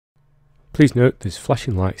Please note there's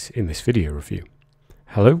flashing lights in this video review.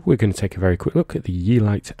 Hello, we're going to take a very quick look at the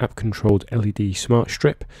Yeelight app-controlled LED smart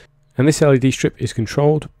strip. And this LED strip is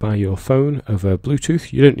controlled by your phone over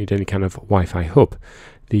Bluetooth. You don't need any kind of Wi-Fi hub.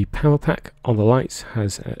 The power pack on the lights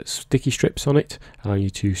has sticky strips on it, allowing you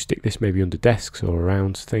to stick this maybe under desks or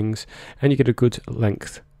around things, and you get a good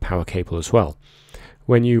length power cable as well.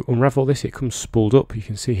 When you unravel this, it comes spooled up. You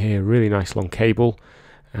can see here a really nice long cable,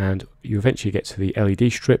 and you eventually get to the LED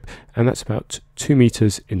strip, and that's about 2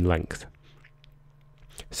 meters in length.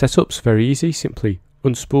 Setup's very easy. Simply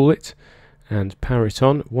unspool it and power it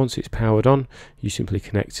on. Once it's powered on, you simply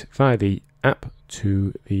connect via the app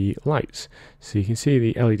to the lights. So you can see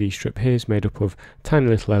the LED strip here is made up of tiny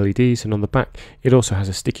little LEDs, and on the back it also has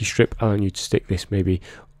a sticky strip allowing you to stick this maybe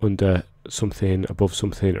under something, above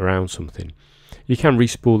something, around something. You can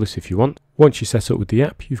respool this if you want. Once you're set up with the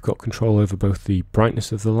app, you've got control over both the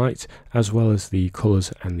brightness of the light as well as the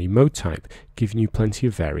colours and the mode type, giving you plenty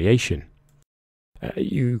of variation.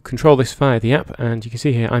 You control this via the app, and you can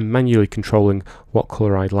see here I'm manually controlling what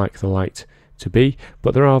colour I'd like the light to be,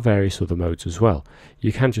 but there are various other modes as well.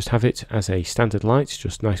 You can just have it as a standard light,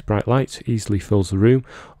 just nice bright light, easily fills the room,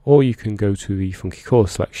 or you can go to the funky colour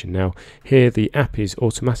selection. Now here the app is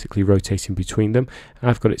automatically rotating between them.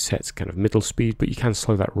 I've got it set to kind of middle speed, but you can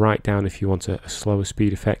slow that right down if you want a slower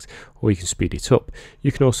speed effect, or you can speed it up.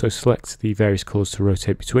 You can also select the various colours to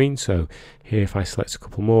rotate between. So here if I select a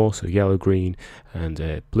couple more, so yellow, green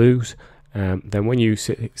and blues, then when you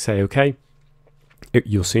say OK,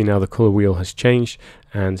 you'll see now the colour wheel has changed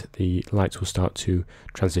and the lights will start to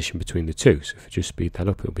transition between the two. So if I just speed that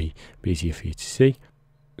up, it'll be easier for you to see.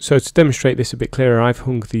 So to demonstrate this a bit clearer, I've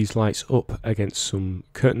hung these lights up against some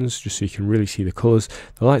curtains just so you can really see the colours.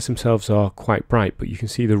 The lights themselves are quite bright, but you can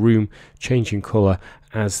see the room changing colour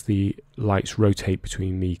as the lights rotate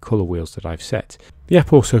between the colour wheels that I've set. The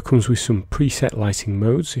app also comes with some preset lighting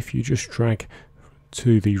modes. If you just drag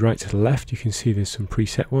to the right to the left, you can see there's some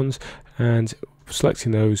preset ones, and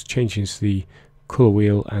selecting those changes the colour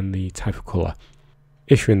wheel and the type of colour.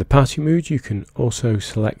 If you're in the party mood, you can also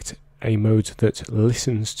select a mode that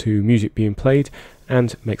listens to music being played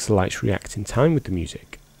and makes the lights react in time with the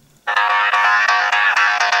music.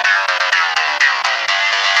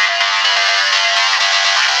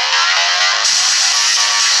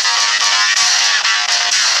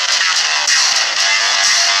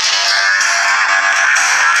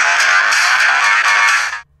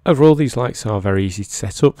 Overall, these lights are very easy to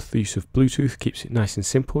set up. The use of Bluetooth keeps it nice and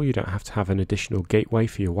simple. You don't have to have an additional gateway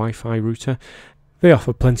for your Wi-Fi router. They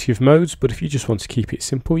offer plenty of modes, but if you just want to keep it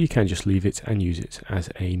simple, you can just leave it and use it as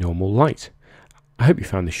a normal light. I hope you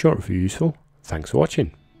found this short review useful. Thanks for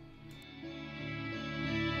watching.